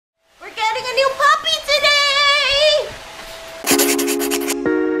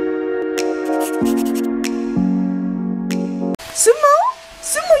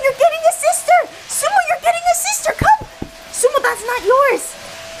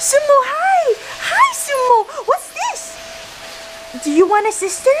Sumo, hi! Hi, Sumo! What's this? Do you want a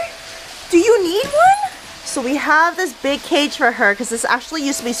sister? Do you need one? So we have this big cage for her because this actually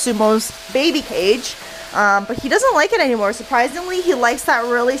used to be Sumo's baby cage. But he doesn't like it anymore. Surprisingly, he likes that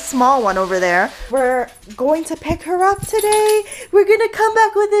really small one over there. We're going to pick her up today. We're gonna come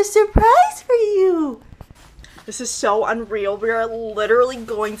back with a surprise for you. This is so unreal. We are literally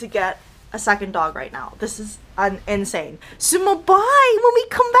going to get a second dog right now. This is insane. Sumo, bye. When we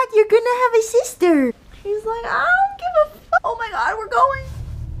come back, you're gonna have a sister. He's like, I don't give a fuck. Oh my god, we're going.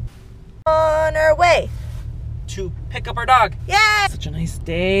 On our way to pick up our dog. Yay! Such a nice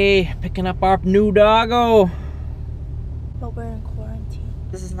day picking up our new doggo. But we're in quarantine.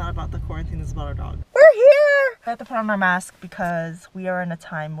 This is not about the quarantine, this is about our dog. We're here! We have to put on our mask because we are in a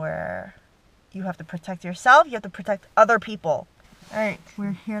time where you have to protect yourself, you have to protect other people. Alright,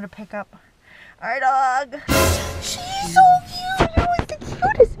 we're here to pick up our dog. She's so cute! You're always the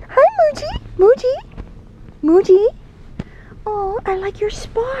cutest. Hi, Mooji! Mooji! Mooji! Oh, I like your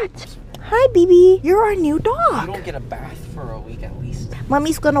spot. Hi, BB. You're our new dog. You don't get a bath for a week at least.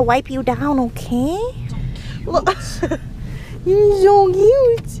 Mommy's gonna wipe you down, okay? Look. You're so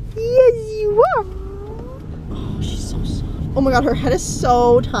cute. Yes, you are. Oh, she's so soft. Oh my god, her head is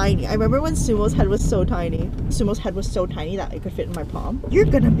so tiny. I remember when Sumo's head was so tiny. Sumo's head was so tiny that it could fit in my palm. You're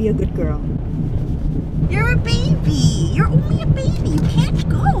gonna be a good girl. You're a baby. You're only a baby. You can't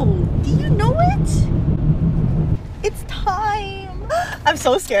go. Do you know it? It's time. I'm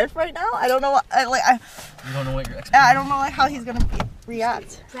so scared right now. I don't know what You don't know what you're expecting. I don't know how he's gonna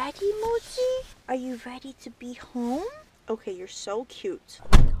react. Ready, Mochi? Are you ready to be home? Okay, you're so cute. Oh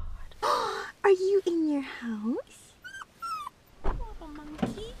my god. Are you in your house? Little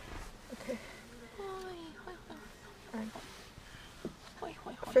monkey. Okay. Alright.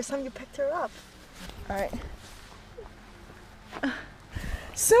 First time you picked her up. Alright.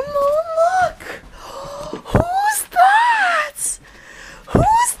 Sumo, look! Who's that?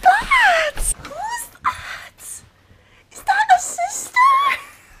 Who's that? Who's that? Is that a sister?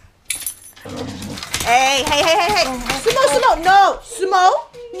 Hey. Sumo, no! Sumo,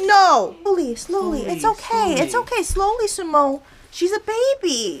 no! Slowly, it's okay. It's okay, slowly, Sumo. She's a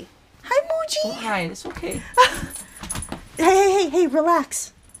baby. Hi, Mooji. Oh, hi, it's okay. Hey,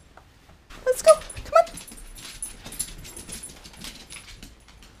 relax. Let's go, come on.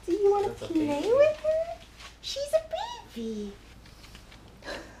 Do you want to play with her? She's a baby.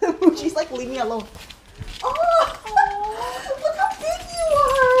 She's like, leave me alone. Oh, look how big you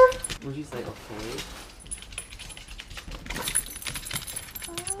are. Ruji's like, okay.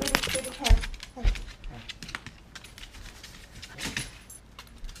 Baby, hand.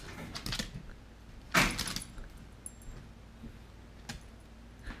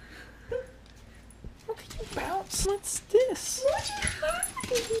 How can you bounce? What's this?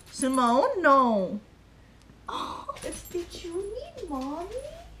 Sumo, no. Oh, did you need mommy?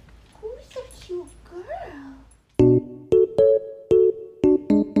 Who's a cute girl?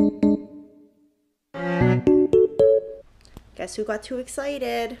 Guess who got too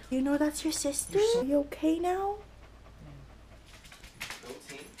excited? You know that's your sister? Are you okay now?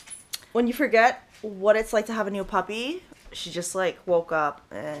 When you forget what it's like to have a new puppy, she just like woke up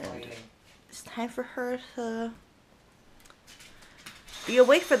and it's time for her to be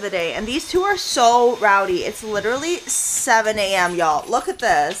awake for the day. And these two are so rowdy. It's literally 7 a.m. y'all. Look at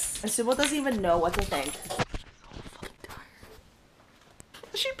this. And Sumo doesn't even know what to think. So fucking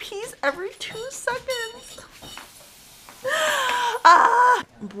tired. She pees every 2 seconds. Ah,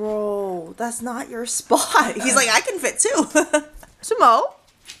 bro, that's not your spot. He's like, I can fit too. Sumo.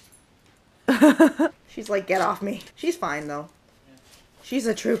 She's like, get off me. She's fine though. She's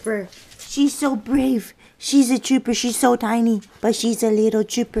a trooper. She's so brave. She's a trooper. She's so tiny, but she's a little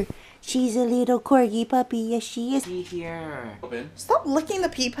trooper. She's a little corgi puppy. Yes, she is. Be here. Stop licking the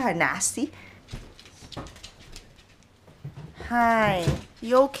pee pad, nasty. Hi.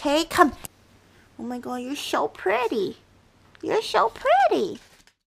 You okay? Come. Oh my god, you're so pretty. You're so pretty.